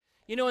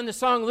You know, in the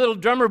song Little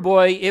Drummer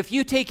Boy, if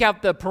you take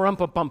out the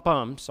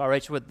pa-rum-pum-pum-pums, all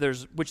right,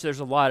 which there's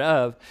a lot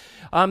of,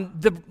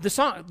 the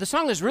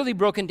song is really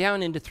broken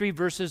down into three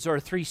verses or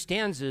three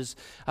stanzas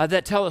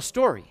that tell a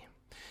story.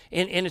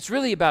 And it's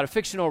really about a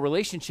fictional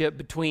relationship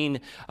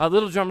between a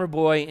little drummer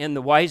boy and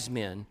the wise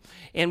men.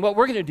 And what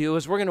we're going to do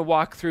is we're going to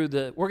walk through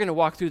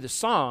the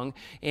song,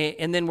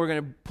 and then we're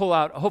going to pull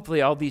out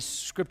hopefully all these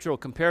scriptural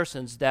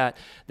comparisons that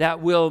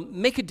will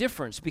make a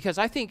difference. Because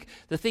I think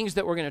the things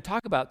that we're going to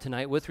talk about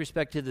tonight with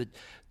respect to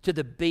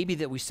the baby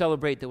that we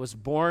celebrate that was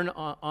born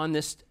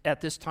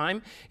at this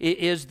time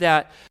is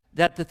that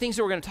the things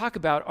that we're going to talk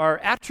about are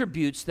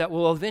attributes that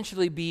will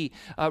eventually be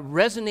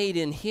resonate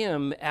in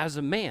him as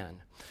a man.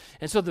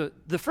 And so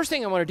the first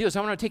thing I want to do is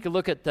I want to take a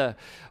look at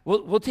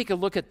we'll take a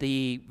look at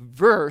the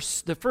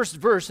first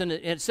verse, and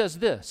it says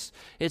this.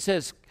 It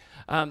says,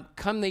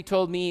 come, they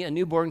told me, a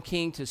newborn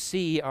king to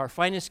see, our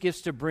finest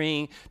gifts to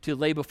bring, to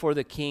lay before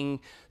the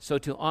king, so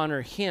to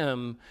honor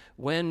him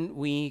when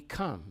we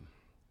come.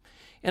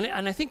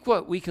 And I think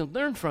what we can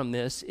learn from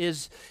this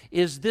is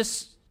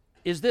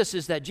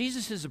that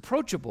Jesus is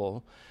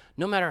approachable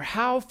no matter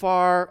how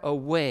far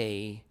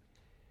away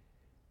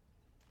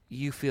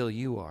you feel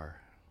you are.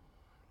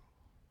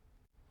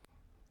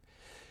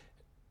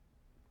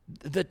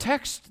 The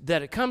text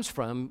that it comes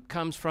from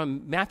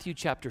Matthew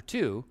chapter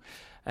 2,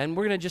 and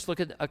we're going to just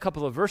look at a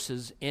couple of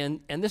verses, and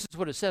this is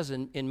what it says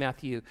in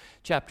Matthew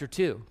chapter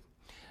 2.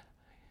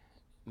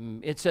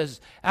 It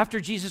says, after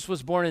Jesus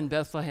was born in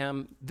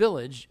Bethlehem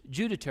village,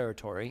 Judah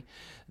territory,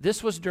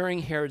 this was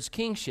during Herod's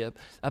kingship,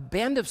 a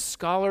band of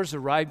scholars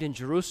arrived in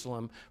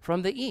Jerusalem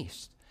from the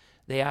east.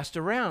 They asked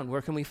around,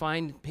 where can we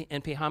find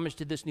and pay homage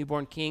to this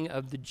newborn king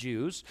of the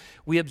Jews?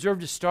 We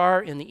observed a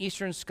star in the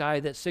eastern sky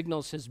that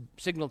signals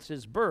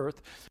his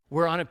birth.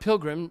 We're on a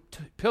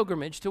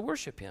pilgrimage to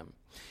worship him.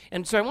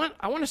 And so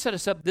I want to set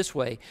us up this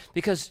way,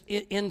 because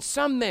in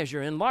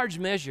large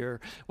measure,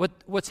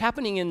 what's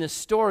happening in this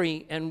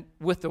story and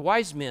with the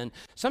wise men,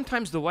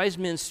 sometimes the wise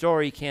men's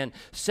story can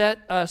set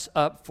us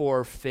up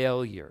for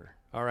failure.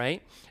 All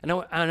right, and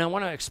I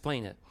want to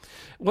explain it.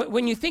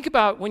 When you think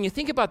about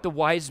the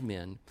wise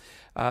men,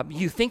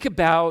 you think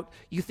about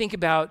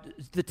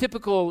the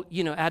typical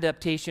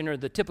adaptation or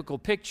the typical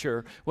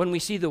picture. When we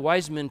see the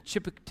wise men,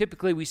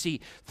 typically we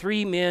see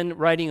three men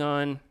riding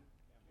on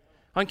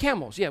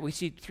camels. Yeah, we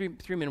see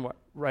three men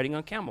riding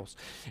on camels,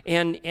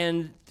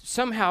 and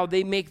somehow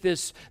they make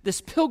this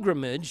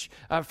pilgrimage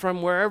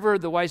from wherever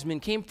the wise men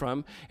came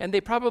from, and they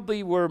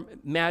probably were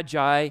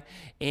magi,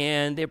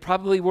 and they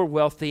probably were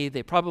wealthy.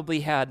 They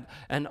probably had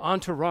an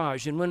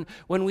entourage, and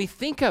when we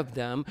think of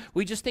them,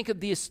 we just think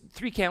of these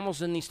three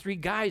camels and these three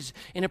guys,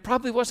 and it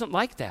probably wasn't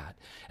like that.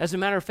 As a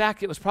matter of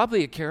fact, it was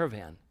probably a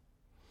caravan.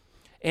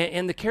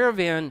 And the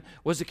caravan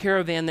was a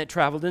caravan that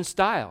traveled in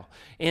style.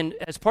 And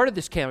as part of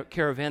this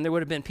caravan, there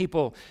would have been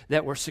people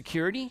that were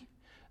security.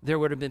 There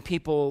would have been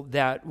people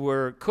that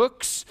were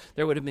cooks.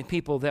 There would have been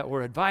people that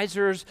were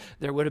advisors.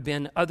 There would have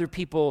been other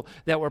people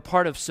that were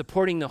part of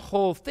supporting the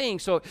whole thing.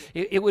 So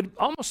it would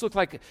almost look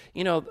like,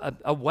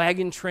 a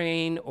wagon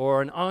train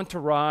or an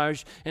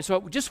entourage. And so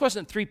it just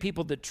wasn't three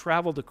people that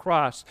traveled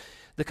across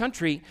the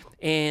country,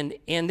 and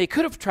they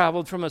could have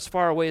traveled from as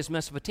far away as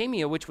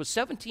Mesopotamia, which was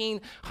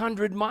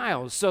 1,700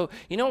 miles. So,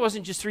 it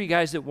wasn't just three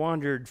guys that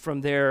wandered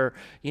from there,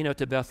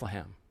 to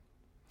Bethlehem.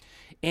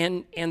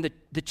 And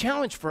the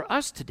challenge for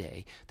us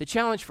today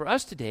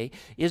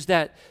is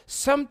that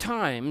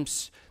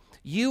sometimes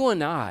you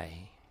and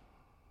I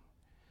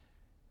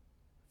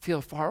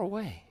feel far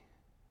away.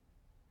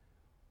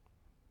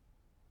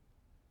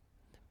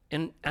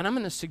 And I'm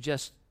going to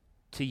suggest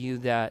to you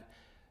that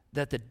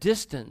the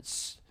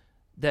distance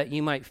that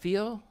you might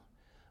feel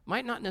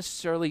might not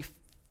necessarily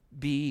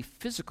be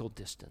physical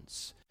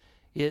distance.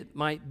 It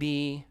might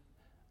be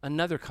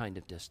another kind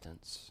of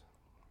distance.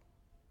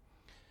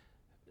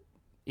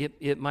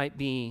 It might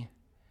be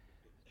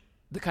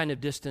the kind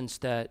of distance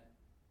that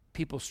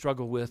people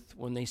struggle with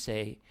when they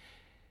say,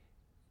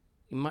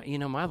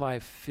 my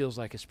life feels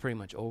like it's pretty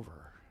much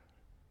over.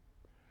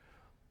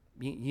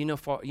 You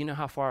know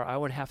how far I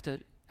would have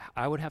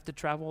to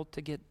travel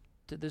to get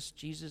to this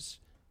Jesus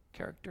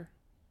character?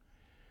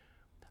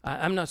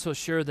 I'm not so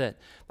sure that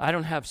I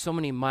don't have so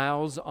many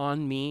miles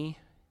on me.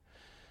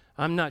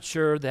 I'm not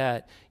sure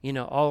that,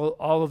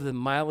 all of the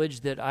mileage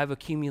that I've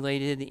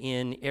accumulated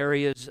in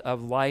areas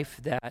of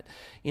life that,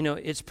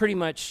 it's pretty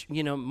much,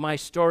 my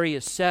story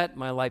is set,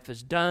 my life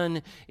is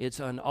done, it's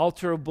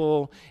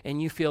unalterable,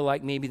 and you feel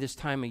like maybe this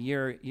time of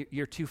year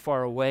you're too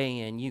far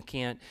away and you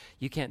can't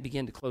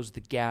begin to close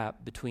the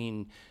gap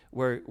between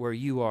where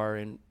you are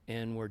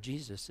and where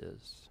Jesus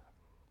is.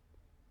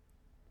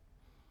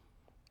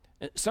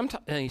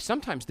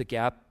 Sometimes the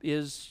gap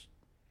is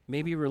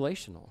maybe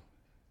relational.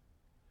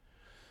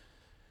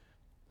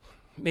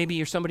 Maybe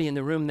you're somebody in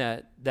the room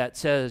that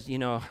says,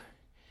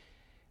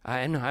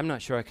 I'm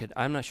not sure I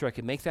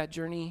could make that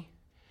journey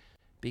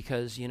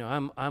because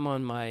I'm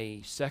on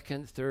my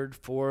second, third,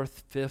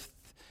 fourth,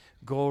 fifth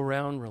go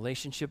around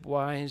relationship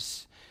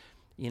wise.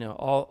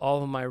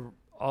 All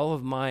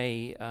of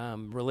my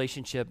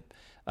relationship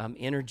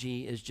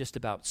energy is just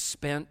about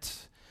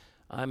spent.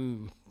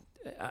 I'm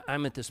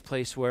at this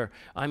place where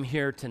I'm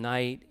here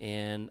tonight,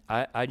 and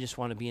I just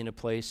want to be in a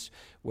place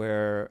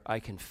where I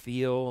can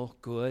feel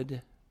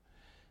good.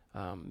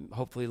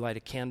 Hopefully light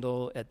a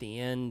candle at the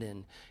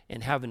end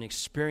and have an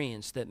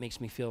experience that makes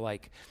me feel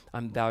like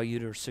I'm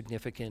valued or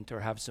significant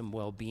or have some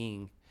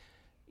well-being,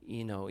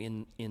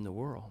 in the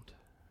world.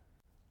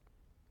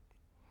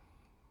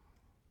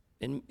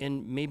 And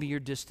maybe your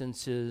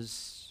distance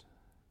is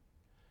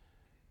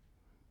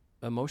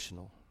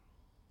emotional.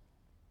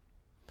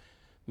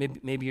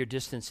 Maybe your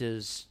distance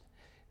is,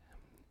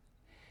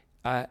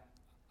 I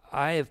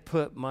have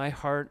put my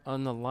heart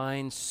on the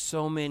line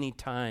so many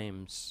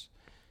times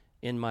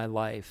in my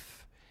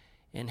life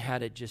and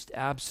had it just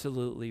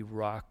absolutely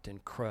rocked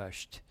and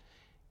crushed,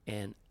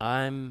 and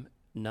I'm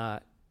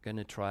not going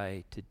to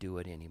try to do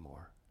it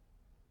anymore.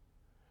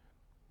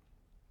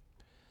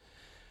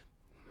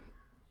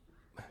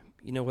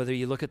 Whether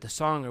you look at the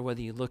song or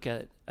whether you look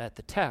at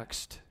the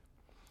text,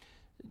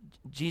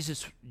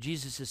 Jesus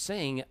is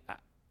saying,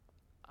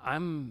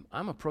 I'm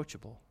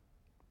approachable.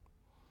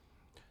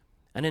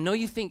 And I know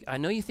you think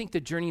the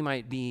journey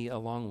might be a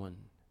long one.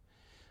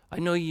 I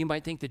know you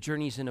might think the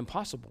journey is an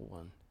impossible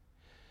one.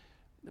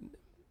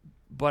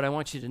 But I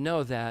want you to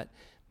know that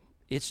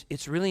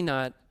it's really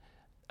not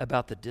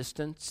about the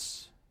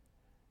distance.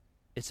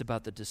 It's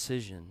about the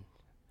decision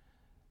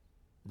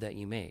that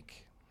you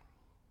make.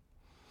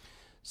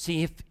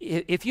 See,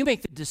 if you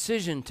make the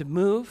decision to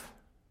move,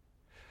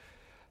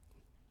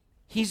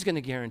 He's going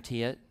to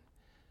guarantee it,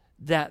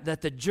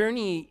 that the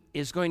journey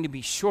is going to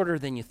be shorter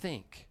than you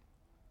think.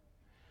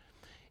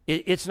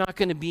 It's not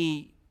going to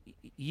be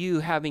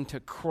you having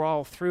to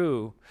crawl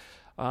through,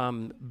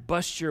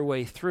 bust your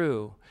way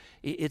through.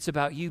 It's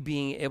about you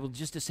being able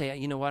just to say,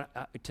 you know what,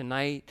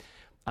 tonight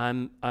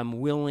I'm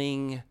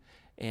willing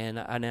and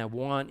I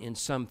want in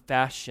some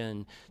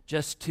fashion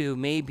just to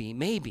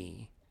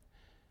maybe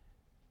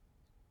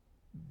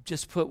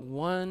just put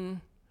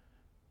one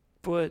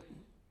foot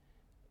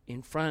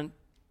in front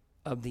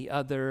of the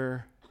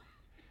other,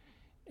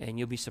 and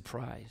you'll be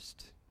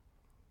surprised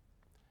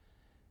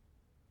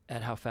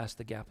at how fast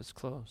the gap is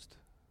closed.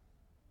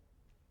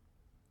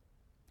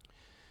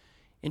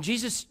 And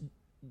Jesus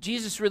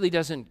really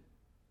doesn't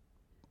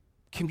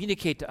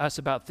communicate to us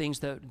about things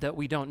that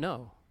we don't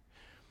know.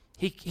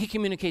 He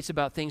communicates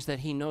about things that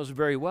He knows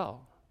very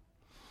well.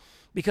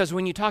 Because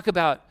when you talk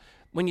about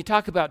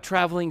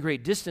traveling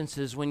great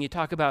distances, when you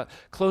talk about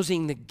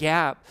closing the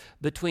gap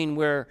between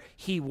where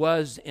He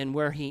was and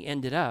where He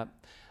ended up,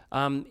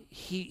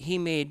 he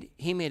made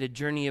a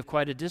journey of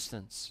quite a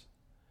distance.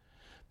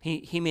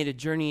 He made a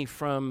journey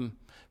from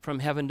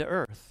heaven to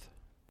earth.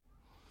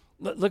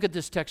 Look at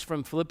this text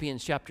from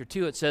Philippians chapter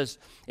 2. It says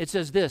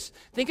this: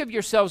 think of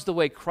yourselves the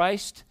way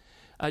Christ,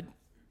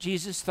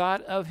 Jesus,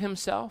 thought of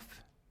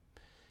Himself.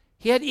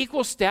 He had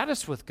equal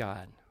status with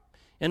God.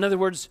 In other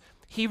words,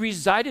 He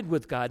resided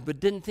with God, but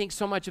didn't think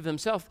so much of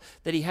Himself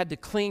that He had to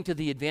cling to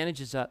the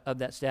advantages of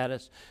that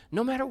status,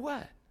 no matter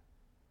what.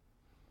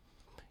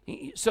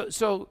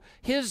 So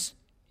His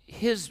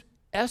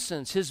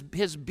essence,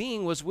 his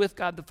being was with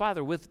God the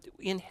Father,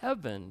 in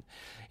heaven.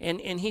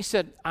 And He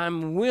said,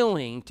 I'm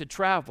willing to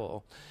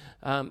travel.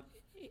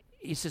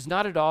 He says,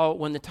 not at all.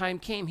 When the time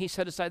came, He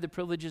set aside the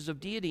privileges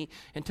of deity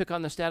and took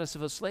on the status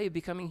of a slave,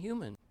 becoming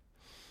human.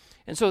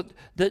 And so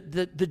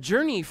the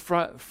journey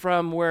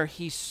from where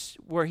he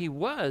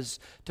was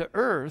to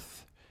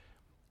earth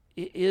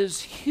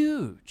is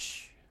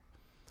huge,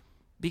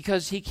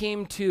 because He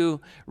came to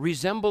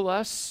resemble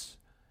us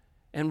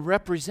and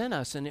represent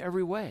us in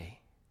every way.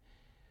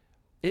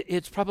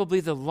 It's probably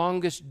the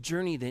longest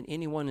journey that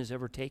anyone has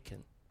ever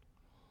taken.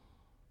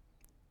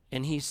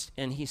 And he's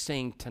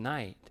saying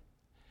tonight,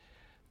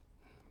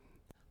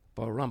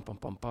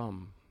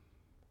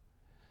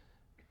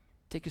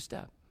 take a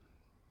step.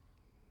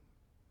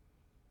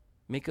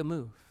 Make a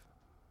move.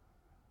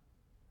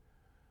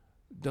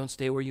 Don't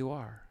stay where you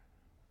are.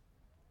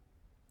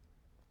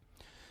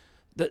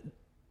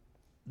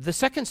 The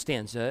second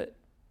stanza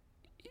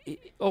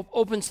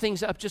opens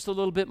things up just a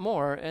little bit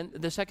more, and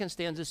the second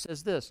stanza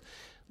says this: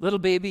 little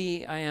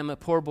baby, I am a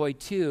poor boy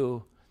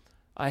too.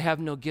 I have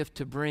no gift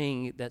to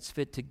bring that's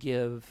fit to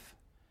give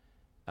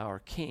our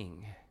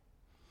King.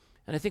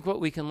 And I think what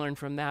we can learn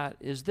from that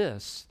is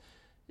this: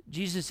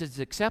 Jesus is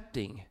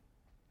accepting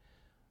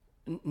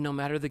no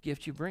matter the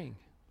gift you bring.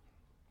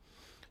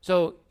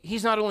 So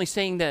He's not only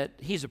saying that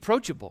He's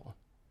approachable,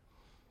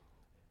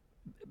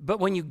 but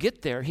when you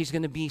get there, He's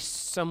going to be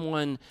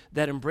someone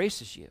that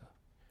embraces you.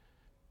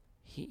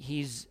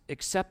 He's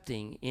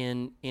accepting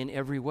in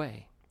every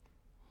way.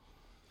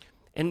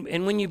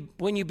 And when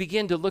you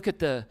begin to look at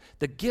the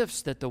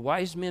gifts that the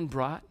wise men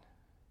brought,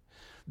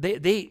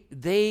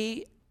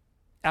 they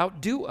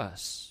outdo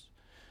us.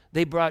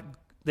 They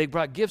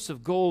brought gifts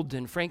of gold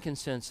and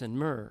frankincense and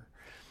myrrh.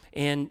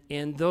 And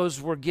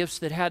those were gifts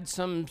that had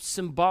some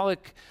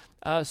symbolic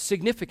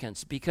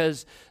significance,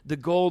 because the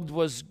gold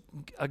was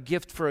a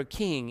gift for a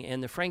king,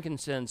 and the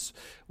frankincense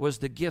was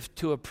the gift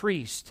to a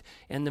priest,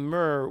 and the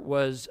myrrh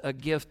was a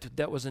gift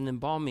that was an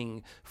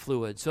embalming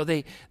fluid. So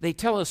they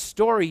tell a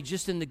story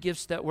just in the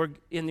gifts that were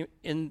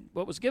in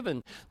what was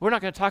given. We're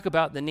not going to talk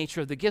about the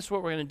nature of the gifts.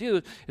 What we're going to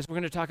do is we're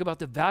going to talk about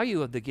the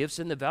value of the gifts,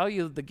 and the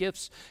value of the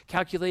gifts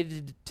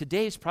calculated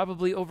today is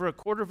probably over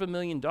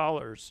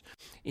 $250,000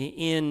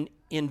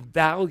 in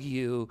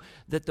value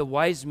that the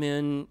wise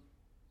men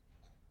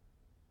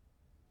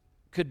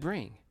could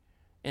bring.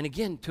 And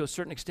again, to a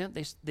certain extent,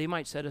 they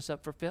might set us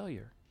up for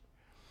failure,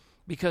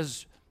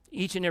 because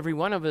each and every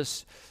one of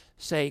us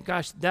say,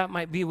 gosh, that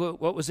might be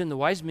what was in the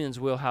wise men's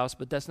wheelhouse,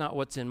 but that's not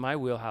what's in my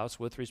wheelhouse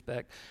with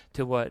respect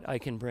to what I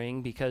can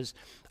bring, because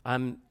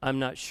I'm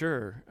not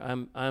sure.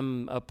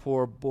 I'm a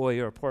poor boy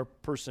or a poor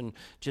person,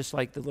 just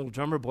like the little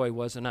drummer boy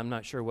was, and I'm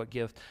not sure what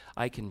gift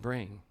I can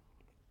bring.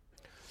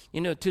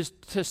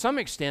 To some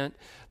extent,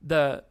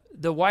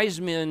 the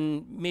wise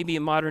men, maybe a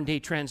modern day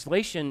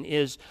translation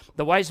is,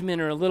 the wise men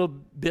are a little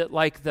bit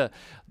like the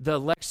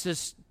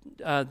Lexus,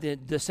 the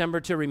December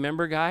to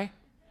Remember guy.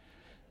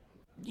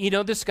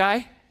 This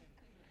guy?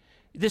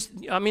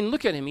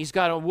 Look at him. He's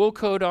got a wool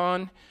coat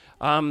on,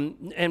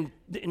 and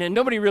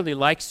nobody really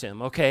likes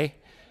him, okay?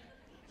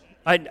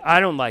 I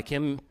don't like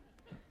him.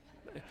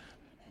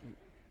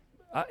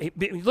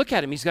 Look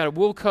at him. He's got a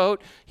wool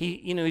coat.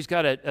 He's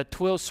got a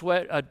twill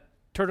sweat, a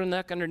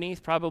turtleneck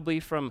underneath, probably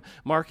from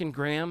Mark and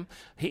Graham.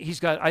 He's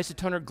got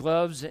isotoner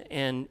gloves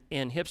and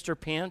hipster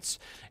pants,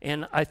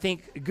 and I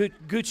think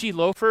Gucci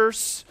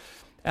loafers.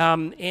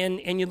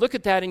 And you look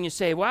at that and you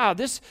say, wow,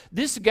 this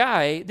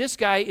guy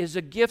is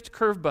a gift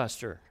curve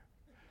buster.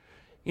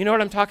 You know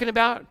what I'm talking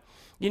about?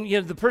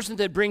 The person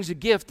that brings a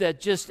gift that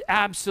just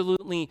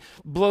absolutely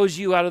blows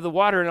you out of the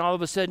water, and all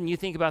of a sudden you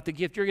think about the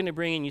gift you're going to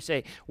bring and you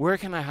say, where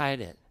can I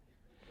hide it?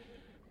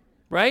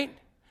 Right?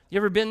 You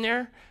ever been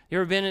there? You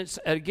ever been at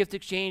a gift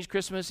exchange,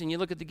 Christmas, and you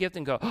look at the gift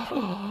and go,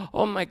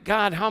 oh my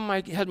God,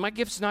 my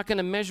gift's not going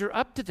to measure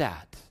up to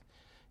that.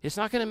 It's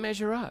not going to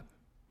measure up.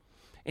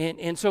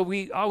 And so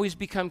we always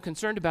become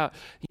concerned about,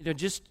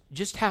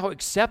 just how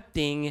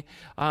accepting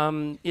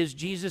is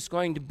Jesus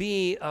going to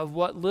be of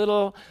what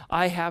little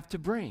I have to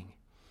bring.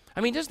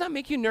 Doesn't that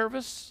make you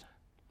nervous?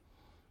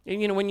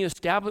 And, when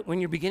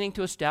you're beginning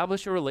to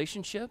establish a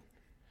relationship,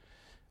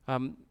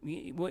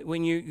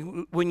 when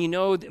you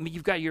know that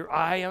you've got your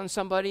eye on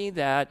somebody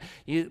that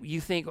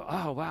you think,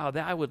 oh wow,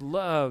 that I would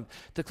love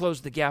to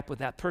close the gap with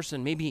that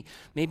person. Maybe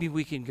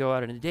we can go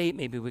out on a date.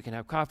 Maybe we can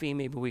have coffee.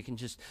 Maybe we can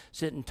just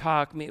sit and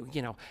talk.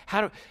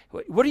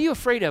 What are you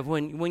afraid of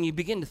when you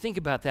begin to think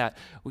about that?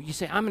 You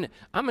say, I'm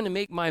gonna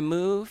make my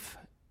move,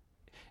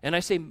 and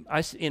I say,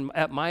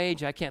 at my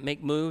age, I can't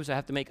make moves. I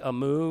have to make a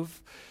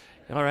move.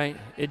 All right,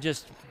 it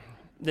just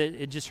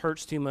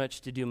hurts too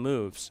much to do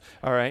moves.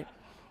 All right.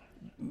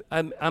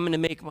 I'm going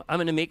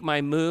to make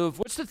my move.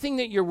 What's the thing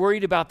that you're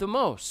worried about the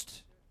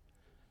most?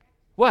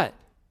 What?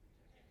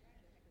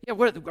 Yeah,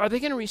 are they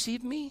going to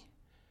receive me?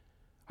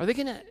 Are they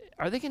going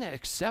to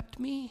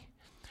accept me?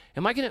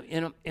 Am I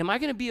going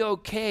to be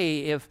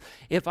okay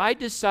if I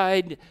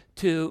decide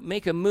to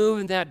make a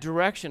move in that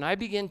direction? I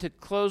begin to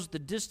close the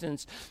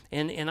distance,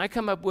 and I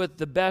come up with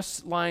the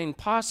best line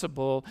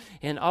possible,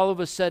 and all of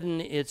a sudden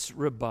it's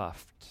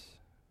rebuffed.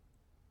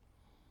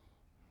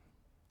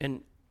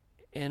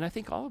 And I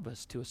think all of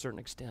us, to a certain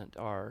extent,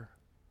 we're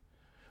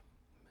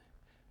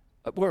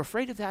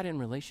afraid of that in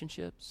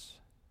relationships.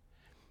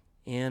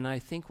 And I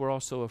think we're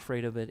also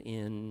afraid of it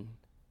in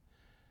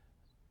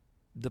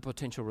the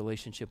potential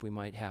relationship we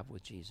might have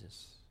with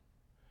Jesus.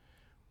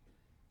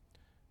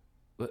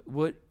 But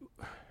would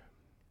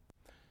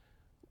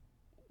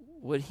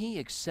he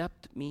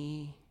accept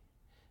me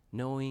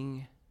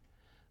knowing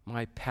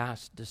my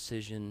past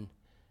decision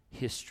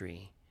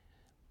history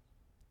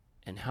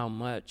and how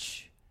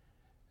much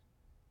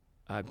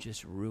I've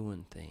just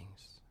ruined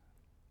things?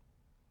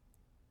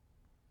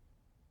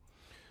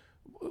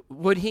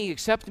 Would he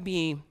accept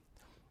me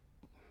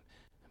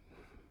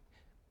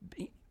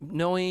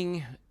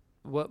knowing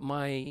what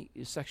my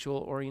sexual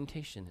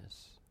orientation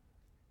is?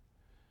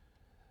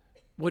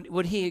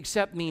 Would he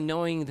accept me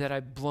knowing that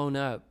I've blown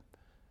up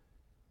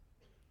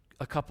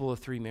a couple of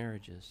 3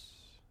 marriages?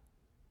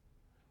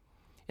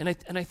 And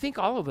I think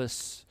all of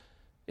us,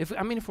 if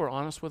we're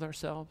honest with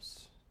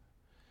ourselves,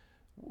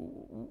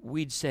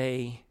 we'd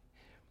say,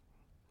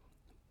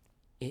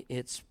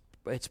 it's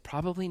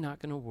probably not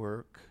going to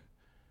work,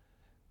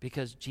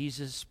 because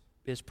Jesus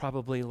is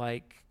probably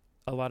like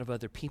a lot of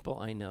other people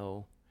I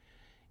know.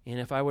 And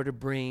if I were to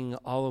bring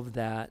all of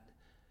that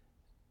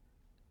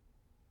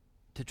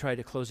to try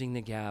to closing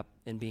the gap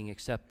and being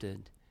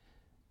accepted,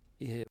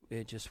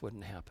 it just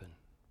wouldn't happen.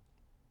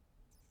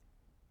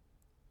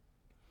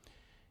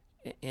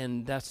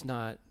 And that's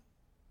not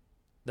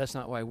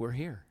why we're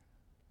here.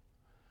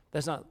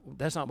 That's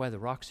not why the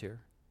Rock's here.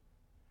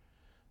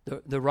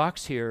 The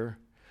Rock's here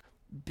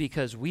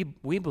because we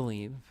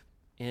believe,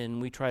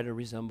 and we try to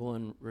resemble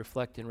and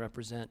reflect and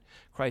represent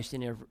Christ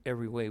in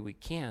every way we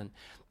can,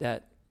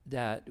 that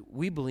that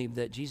we believe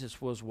that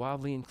Jesus was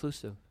wildly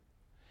inclusive.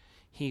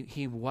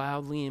 He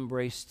wildly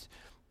embraced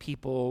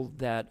people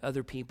that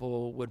other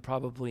people would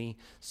probably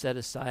set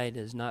aside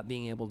as not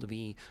being able to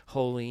be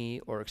holy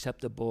or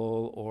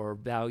acceptable or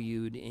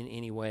valued in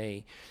any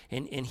way.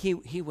 And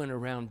he went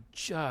around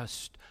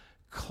just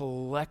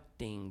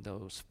collecting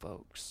those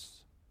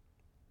folks.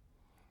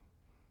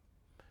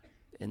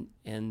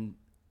 And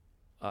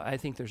I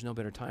think there's no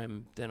better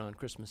time than on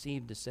Christmas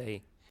Eve to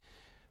say,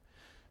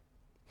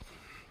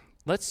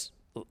 let's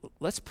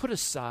put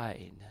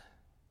aside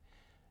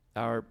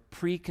our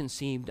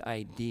preconceived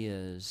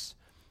ideas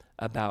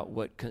about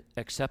what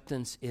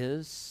acceptance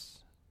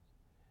is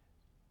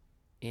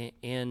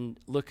and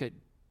look at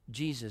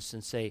Jesus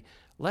and say,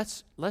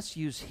 let's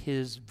use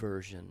his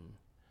version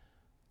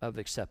of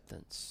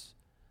acceptance,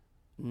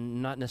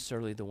 not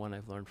necessarily the one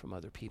I've learned from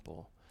other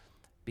people,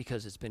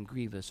 because it's been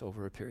grievous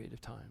over a period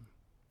of time.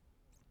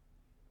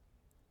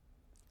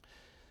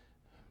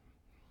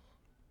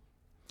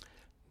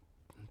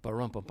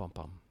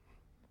 Ba-rum-pum-pum-pum.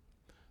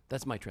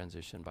 That's my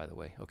transition, by the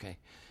way, okay?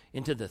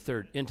 Into the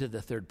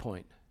third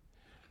point,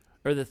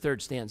 or the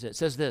third stanza. It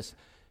says this,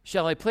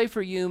 "Shall I play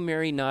for you?"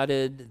 Mary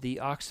nodded. The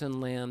oxen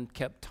lamb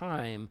kept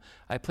time.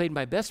 I played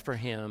my best for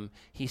him.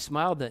 He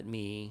smiled at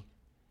me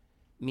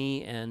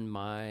and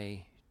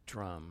my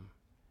drum.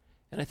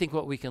 And I think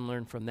what we can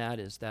learn from that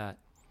is that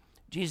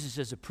Jesus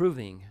is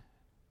approving.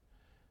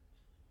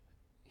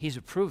 He's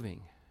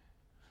approving.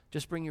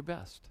 Just bring your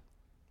best.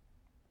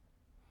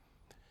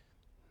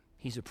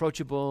 He's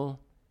approachable,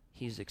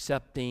 he's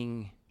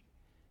accepting,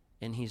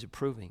 and he's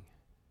approving.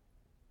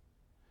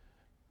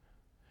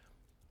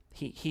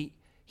 He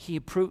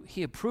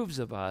approves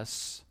of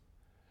us.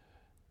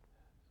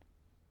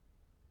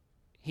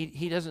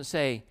 He doesn't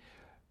say,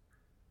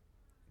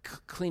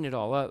 clean it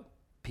all up,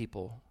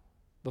 people,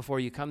 before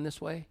you come this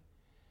way.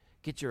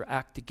 Get your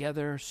act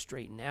together,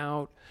 straighten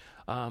out,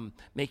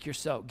 get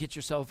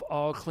yourself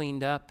all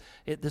cleaned up.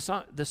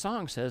 The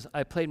song says,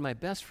 I played my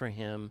best for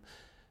him,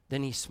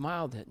 then he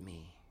smiled at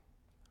me.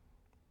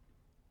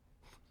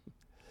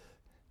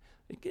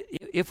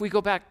 If we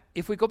go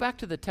back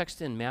to the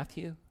text in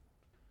Matthew,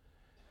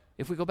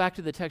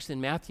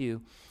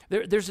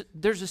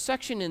 there's a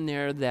section in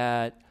there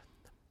that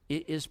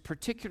is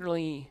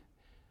particularly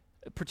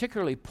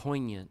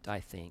poignant, I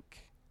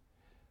think,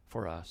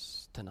 for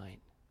us tonight.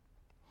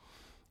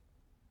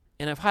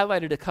 And I've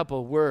highlighted a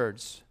couple of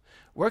words.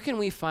 Where can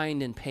we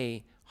find and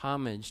pay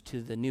homage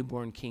to the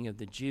newborn King of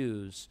the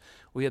Jews?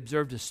 We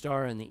observed a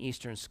star in the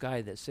eastern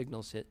sky that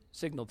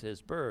signaled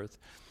his birth.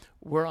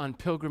 We're on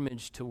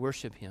pilgrimage to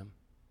worship him.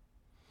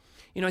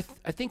 You know,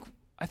 I think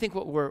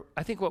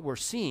what we're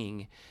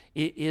seeing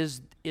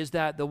is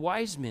that the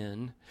wise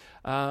men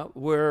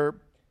were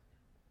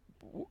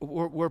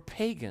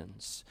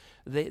pagans.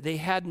 They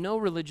had no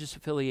religious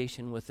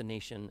affiliation with the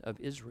nation of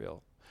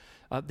Israel.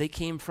 They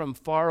came from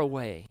far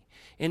away.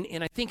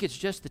 And I think it's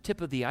just the tip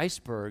of the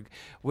iceberg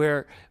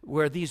where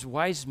these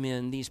wise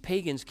men, these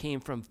pagans, came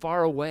from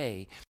far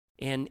away.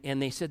 And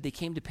they said they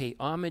came to pay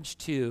homage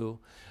to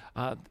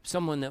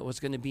someone that was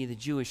going to be the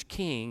Jewish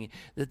king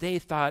that they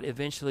thought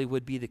eventually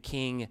would be the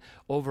king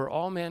over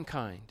all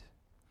mankind.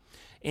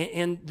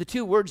 And the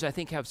two words, I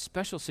think, have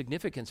special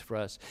significance for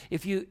us.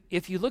 If you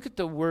look at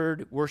the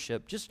word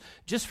worship,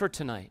 just for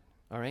tonight,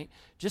 all right?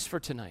 Just for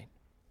tonight.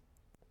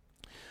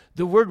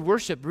 The word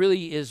worship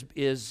really is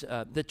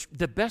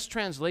the best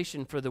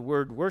translation for the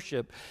word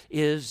worship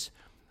is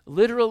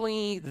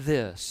literally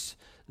this: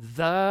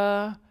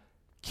 the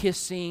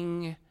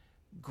kissing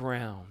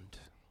ground.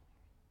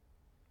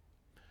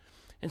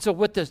 And so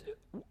what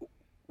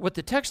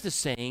the text is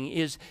saying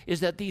is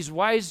that these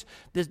wise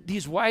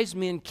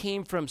men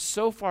came from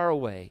so far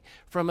away,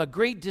 from a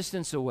great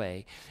distance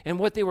away, and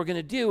what they were going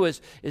to do is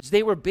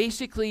they were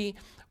basically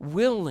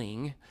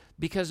willing,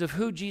 because of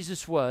who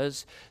Jesus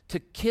was, to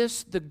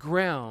kiss the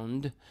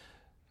ground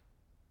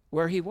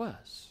where he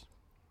was.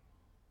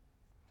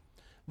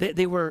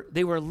 They were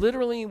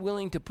literally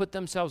willing to put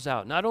themselves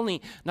out, not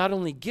only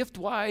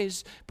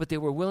gift-wise, but they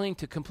were willing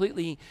to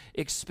completely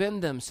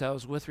expend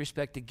themselves with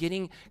respect to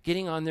getting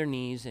on their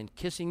knees and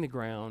kissing the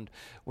ground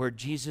where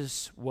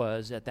Jesus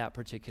was at that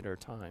particular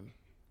time.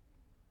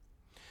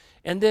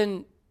 And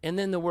then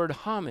the word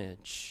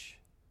homage.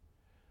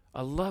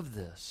 I love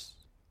this.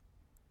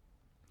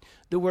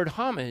 The word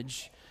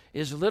homage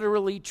is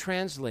literally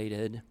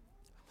translated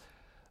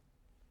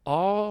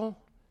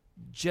all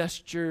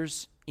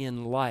gestures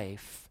in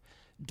life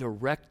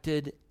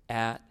directed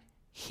at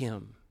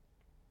him.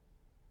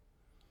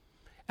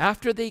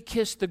 After they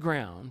kissed the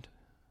ground,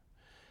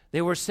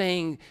 they were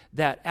saying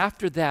that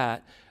after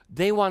that,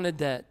 they wanted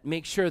to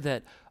make sure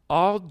that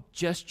all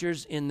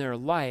gestures in their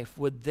life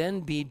would then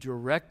be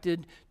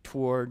directed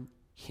toward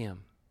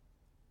him.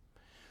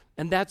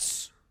 And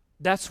that's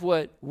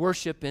what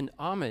worship and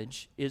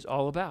homage is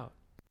all about.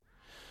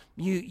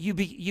 You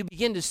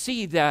begin to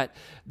see that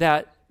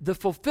the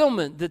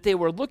fulfillment that they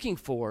were looking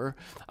for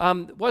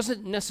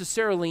wasn't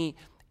necessarily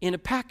in a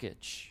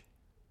package,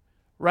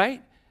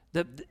 right?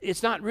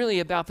 It's not really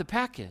about the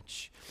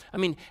package. I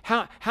mean,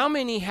 how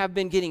many have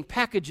been getting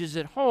packages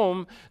at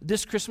home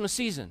this Christmas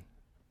season?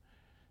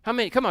 How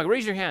many? Come on,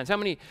 raise your hands. How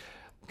many?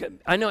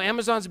 I know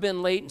Amazon's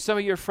been late and some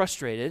of you are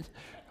frustrated.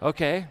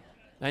 Okay.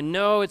 I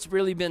know it's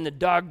really been the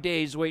dog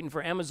days waiting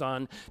for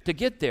Amazon to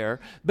get there.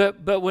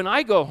 But when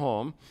I go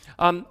home,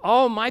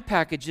 all my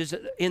packages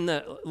in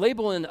the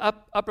label in the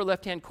upper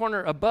left-hand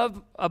corner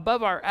above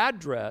our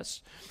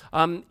address,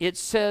 it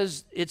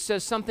says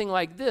something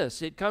like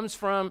this. It comes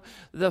from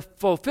the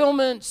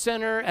fulfillment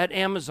center at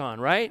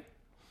Amazon, right?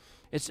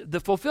 It's the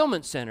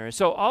fulfillment center.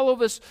 So all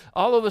of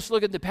us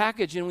look at the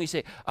package and we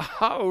say,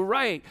 "Oh,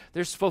 right,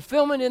 there's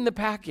fulfillment in the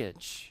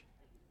package."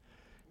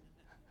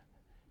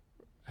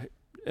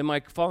 Am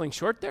I falling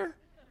short there?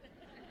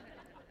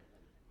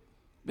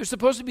 There's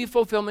supposed to be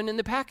fulfillment in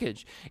the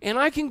package. And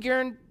I can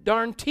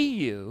guarantee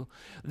you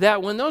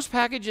that when those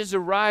packages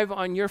arrive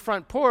on your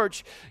front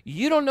porch,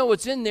 you don't know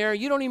what's in there.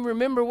 You don't even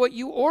remember what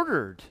you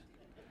ordered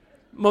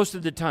most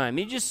of the time.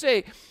 You just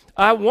say,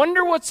 "I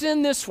wonder what's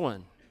in this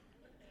one."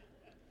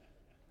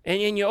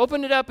 And you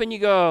open it up and you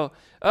go,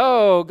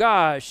 "Oh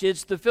gosh,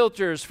 it's the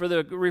filters for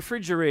the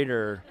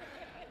refrigerator.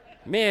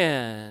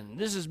 Man,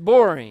 this is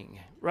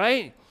boring,"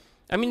 right?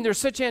 I mean, there's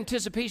such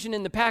anticipation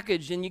in the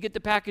package, and you get the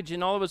package,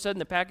 and all of a sudden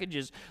the package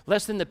is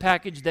less than the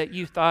package that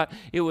you thought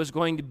it was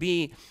going to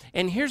be.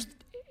 And here's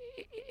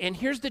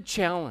the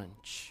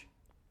challenge.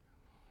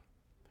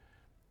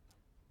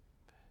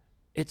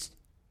 It's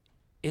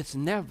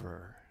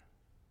never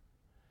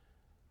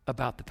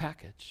about the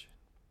package,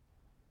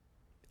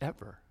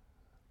 ever.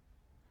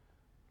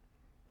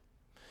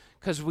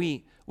 Because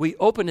we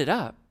open it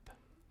up,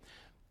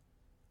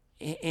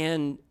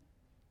 and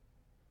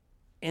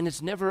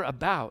it's never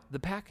about the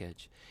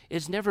package.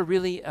 It's never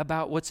really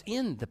about what's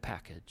in the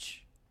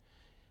package.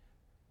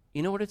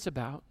 You know what it's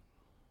about?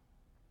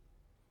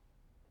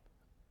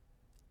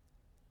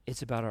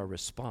 It's about our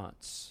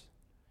response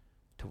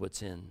to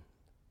what's in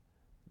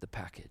the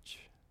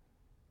package.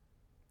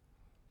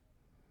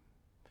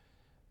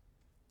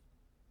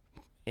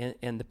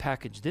 And the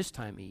package this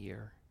time of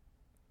year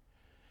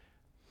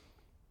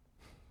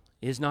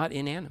is not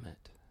inanimate.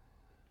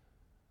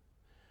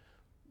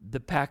 The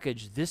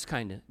package this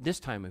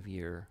time of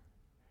year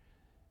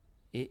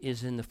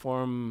is in the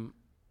form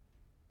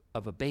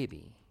of a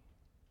baby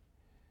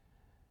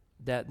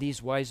that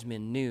these wise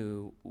men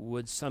knew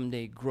would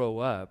someday grow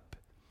up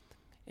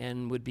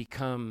and would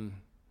become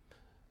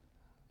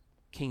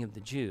King of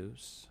the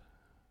Jews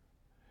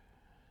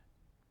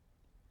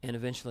and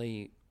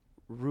eventually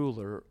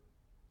ruler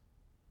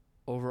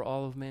over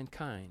all of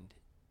mankind,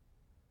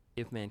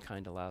 if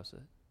mankind allows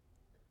it.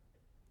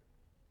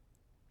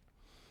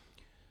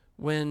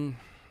 When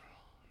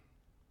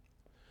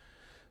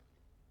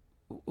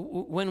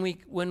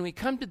we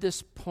come to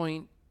this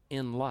point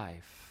in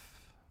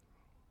life,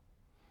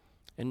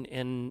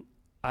 and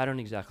I don't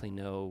exactly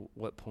know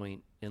what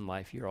point in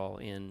life you're all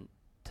in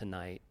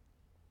tonight,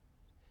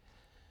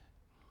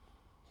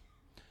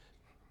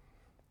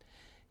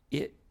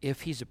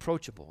 if he's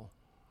approachable,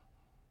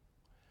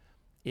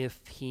 if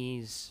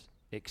he's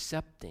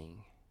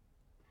accepting,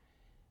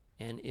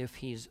 and if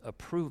he's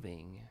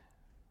approving,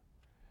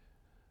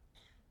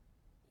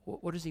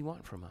 what does he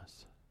want from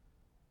us?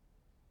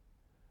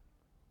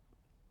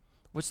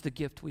 What's the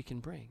gift we can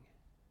bring?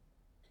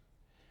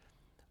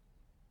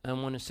 I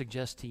want to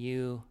suggest to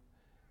you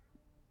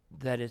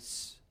that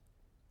it's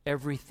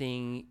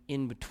everything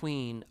in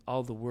between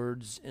all the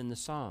words in the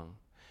song.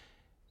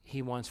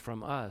 He wants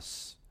from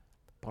us,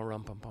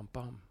 ba-rum pum pum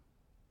pum.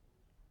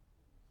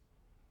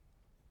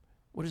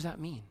 What does that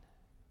mean?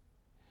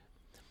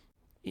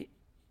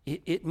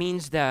 It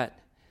means that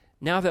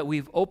now that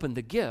we've opened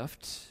the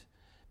gift,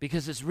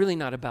 because it's really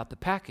not about the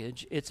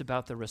package, it's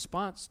about the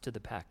response to the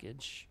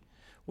package.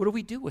 What do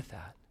we do with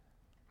that?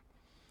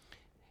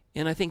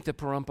 And I think the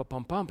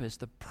pa-rum-pa-pum-pum is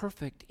the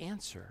perfect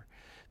answer,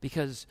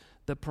 because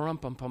the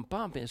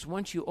pa-rum-pum-pum-pum is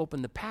once you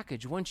open the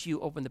package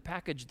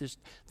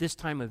this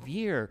time of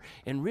year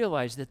and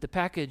realize that the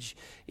package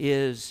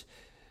is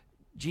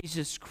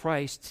Jesus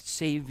Christ,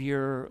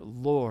 Savior,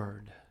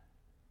 Lord.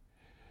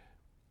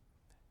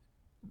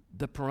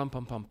 The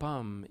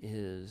pa-rum-pum-pum-pum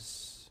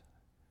is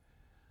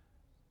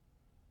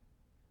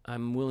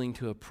I'm willing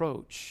to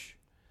approach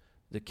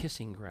the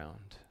kissing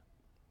ground.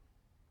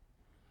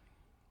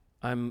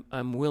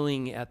 I'm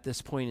willing at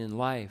this point in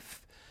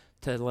life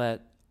to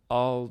let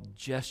all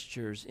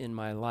gestures in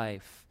my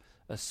life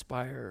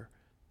aspire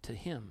to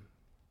Him.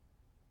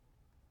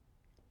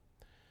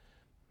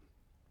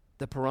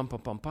 The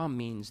pa-rum-pum-pum-pum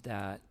means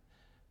that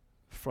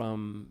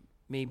from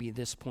maybe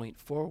this point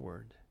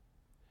forward,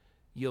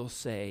 you'll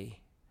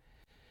say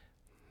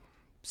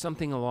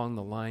something along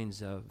the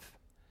lines of,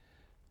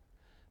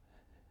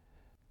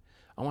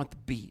 I want the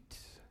beat.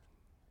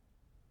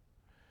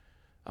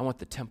 I want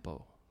the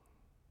tempo.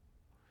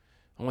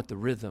 I want the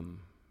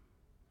rhythm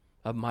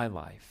of my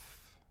life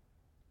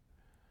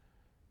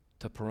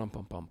to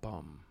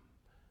pa-rum-pum-pum-pum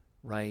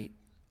right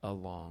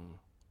along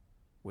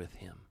with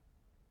Him.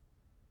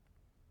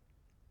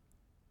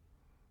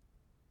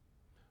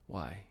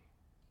 Why?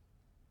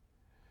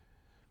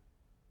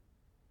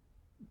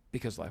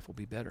 because life will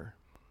be better.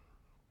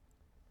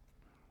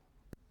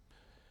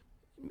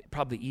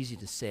 Probably easy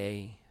to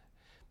say,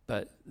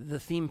 but the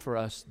theme for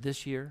us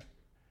this year,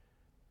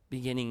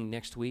 beginning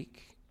next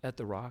week at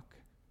The Rock,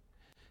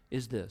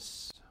 is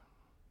this: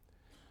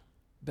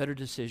 better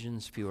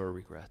decisions, fewer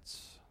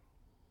regrets.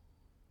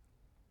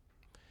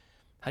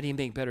 How do you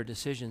make better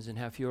decisions and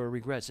have fewer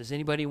regrets? Does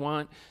anybody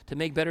want to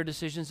make better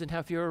decisions and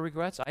have fewer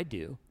regrets? I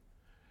do.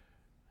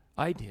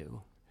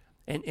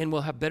 And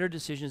we'll have better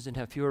decisions and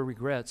have fewer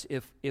regrets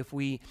if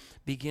we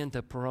begin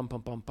to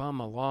pum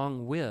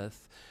along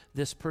with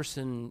this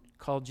person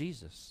called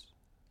Jesus.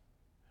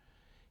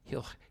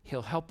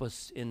 He'll help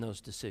us in those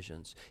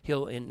decisions.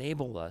 He'll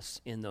enable us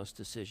in those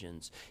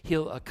decisions.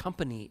 He'll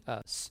accompany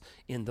us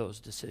in those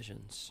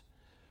decisions.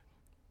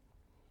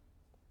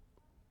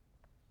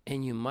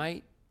 And you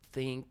might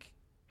think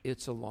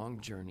it's a long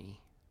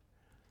journey,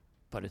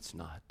 but it's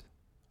not.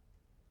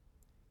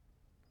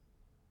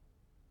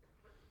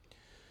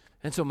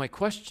 And so my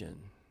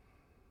question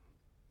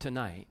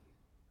tonight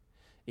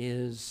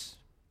is,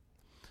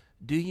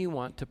 do you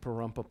want to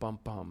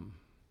parumpa-pum-pum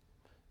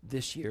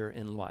this year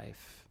in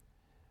life?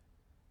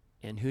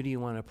 And who do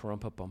you want to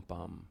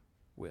parumpa-pum-pum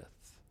with?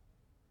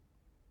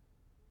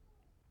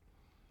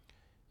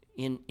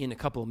 In a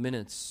couple of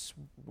minutes,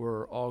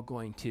 we're all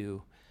going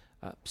to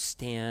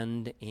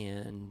stand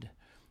and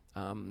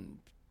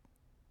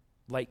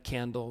light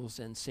candles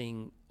and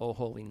sing "O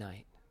Holy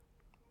Night."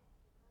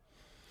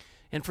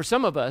 And for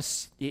some of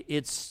us,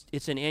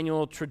 it's an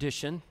annual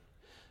tradition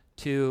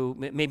to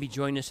maybe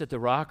join us at the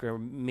Rock, or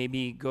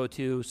maybe go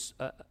to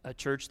a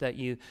church that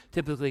you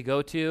typically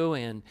go to,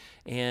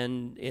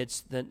 and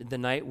it's the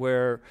night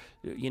where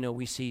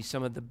we see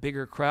some of the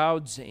bigger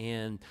crowds,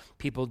 and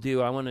people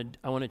do. I want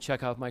to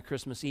check out my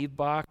Christmas Eve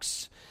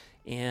box,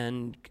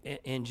 and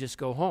just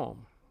go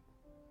home.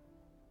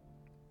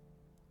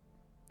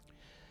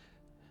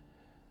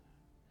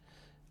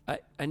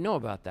 I know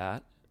about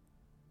that.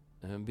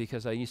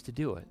 Because I used to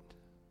do it.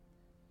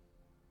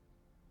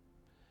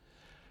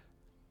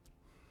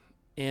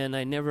 And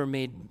I never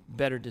made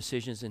better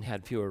decisions and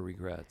had fewer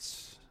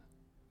regrets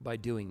by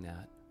doing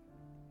that.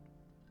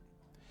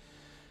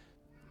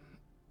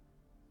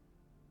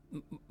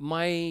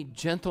 My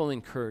gentle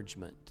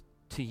encouragement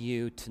to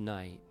you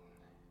tonight,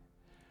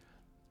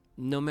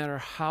 no matter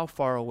how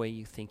far away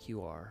you think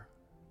you are,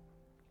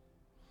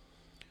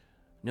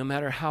 no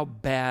matter how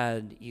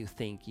bad you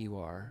think you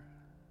are,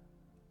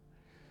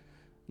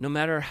 no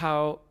matter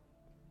how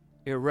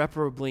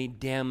irreparably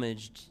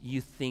damaged you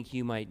think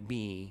you might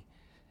be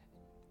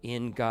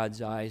in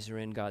God's eyes or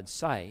in God's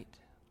sight,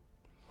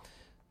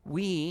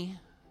 we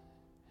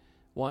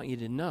want you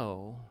to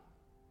know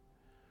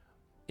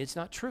it's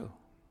not true.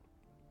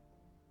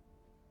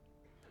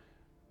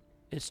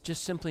 It's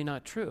just simply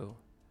not true.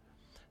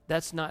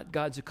 That's not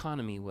God's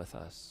economy with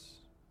us.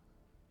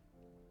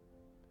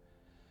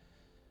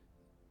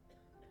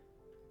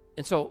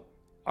 And so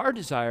our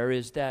desire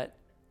is that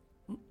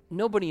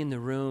nobody in the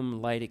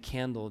room light a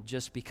candle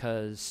just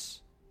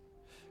because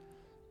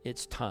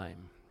it's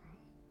time.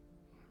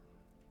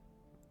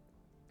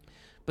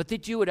 But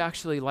that you would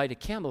actually light a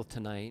candle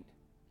tonight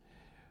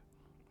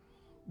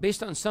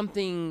based on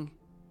something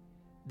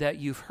that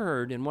you've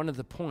heard in one of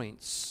the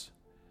points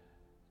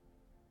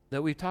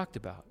that we've talked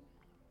about.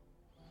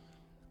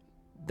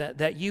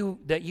 That you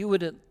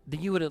would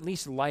at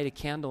least light a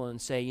candle and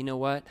say, you know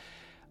what?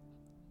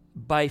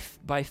 By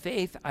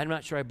faith, I'm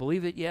not sure I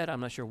believe it yet. I'm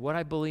not sure what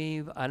I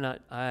believe.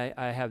 I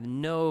have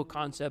no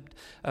concept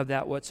of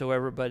that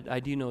whatsoever, but I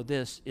do know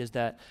this, is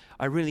that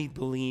I really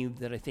believe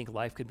that I think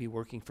life could be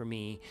working for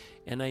me,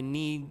 and I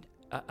need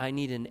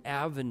an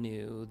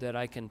avenue that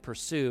I can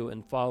pursue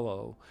and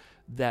follow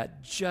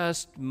that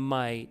just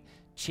might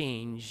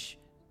change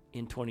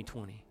in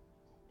 2020.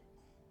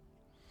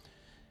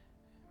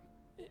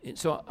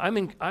 So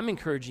I'm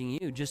encouraging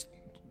you just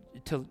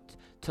to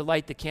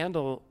light the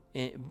candle.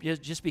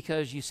 Just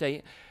because you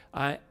say,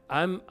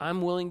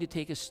 I'm willing to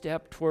take a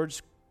step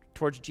towards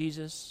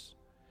Jesus,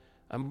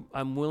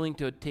 I'm willing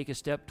to take a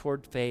step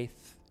toward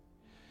faith,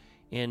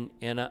 and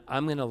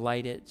I'm going to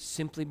light it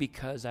simply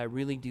because I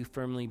really do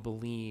firmly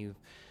believe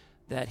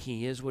that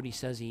He is what He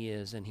says He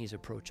is, and He's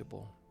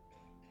approachable.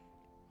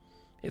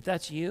 If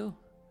that's you,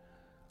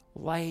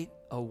 light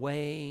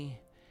away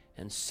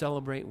and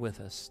celebrate with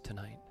us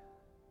tonight.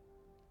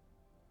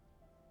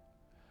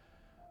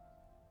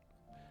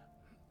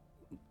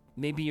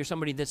 Maybe you're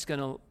somebody that's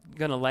gonna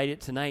light it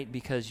tonight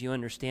because you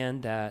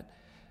understand that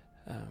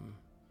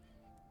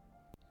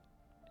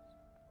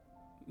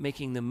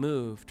making the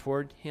move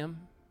toward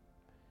Him,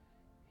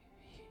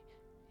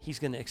 He's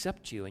going to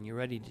accept you, and you're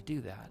ready to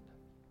do that.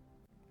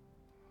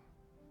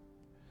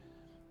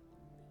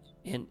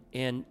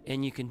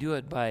 And you can do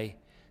it by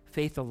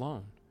faith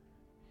alone.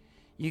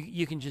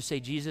 You can just say,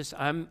 Jesus,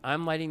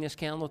 I'm lighting this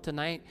candle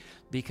tonight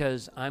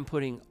because I'm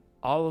putting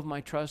all of my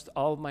trust,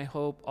 all of my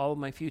hope, all of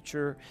my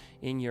future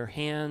in your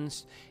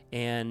hands,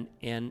 and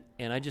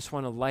I just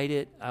want to light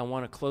it. I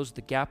want to close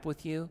the gap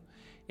with you,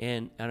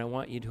 and I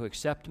want you to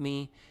accept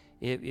me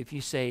If you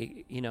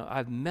say,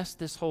 I've messed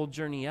this whole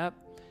journey up,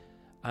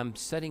 I'm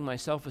setting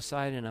myself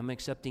aside and I'm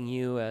accepting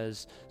you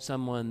as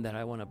someone that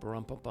I want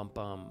to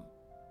bum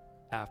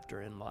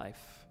after in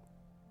life.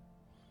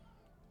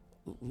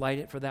 Light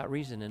it for that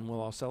reason and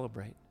we'll all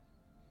celebrate.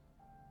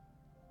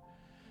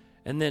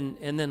 And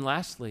then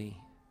lastly,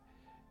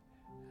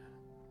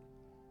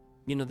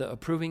 the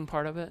approving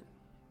part of it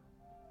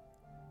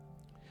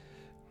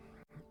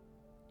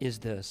is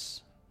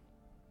this.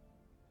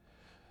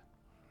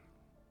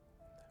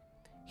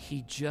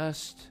 He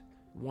just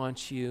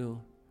wants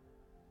you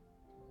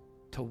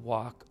to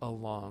walk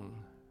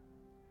along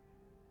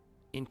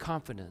in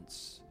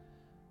confidence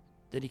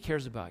that he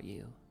cares about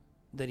you,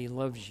 that he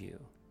loves you,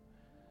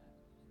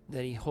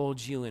 that he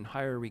holds you in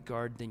higher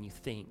regard than you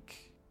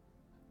think,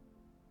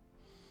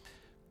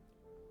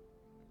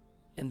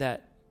 and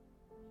that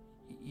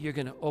you're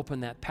going to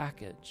open that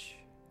package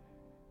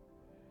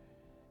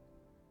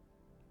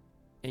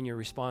and your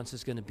response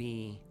is going to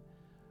be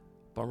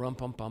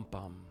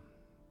ba-rum-pum-pum-pum.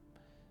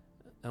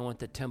 I want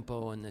the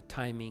tempo and the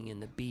timing and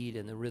the beat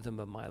and the rhythm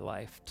of my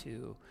life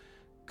to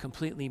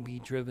completely be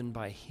driven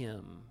by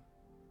him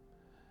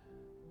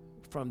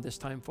from this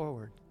time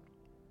forward.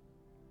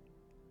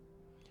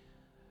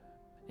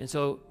 And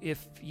so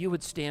if you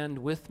would stand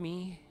with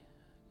me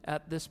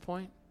at this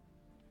point.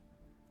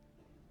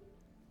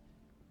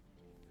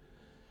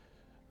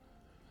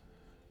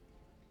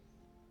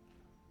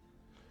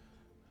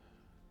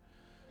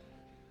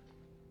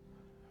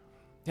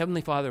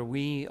 Heavenly Father,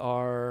 we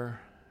are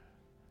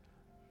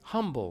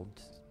humbled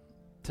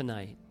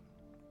tonight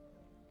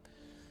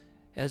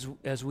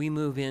as we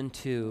move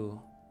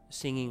into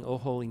singing O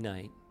Holy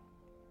Night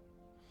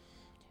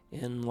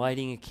and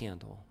lighting a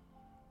candle,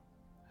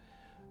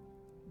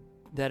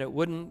 that it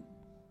wouldn't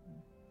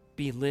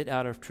be lit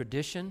out of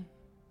tradition,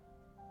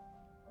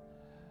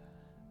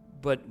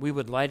 but we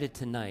would light it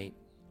tonight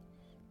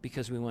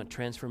because we want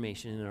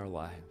transformation in our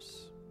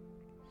lives.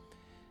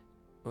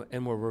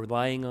 And we're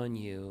relying on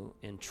you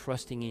and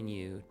trusting in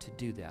you to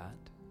do that.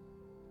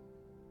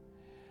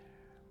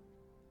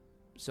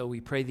 So we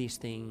pray these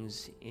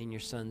things in your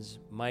Son's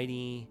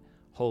mighty,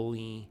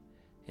 holy,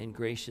 and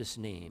gracious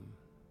name,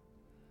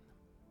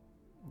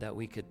 that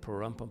we could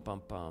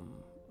pa-rum-pum-pum-pum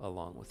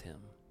along with him.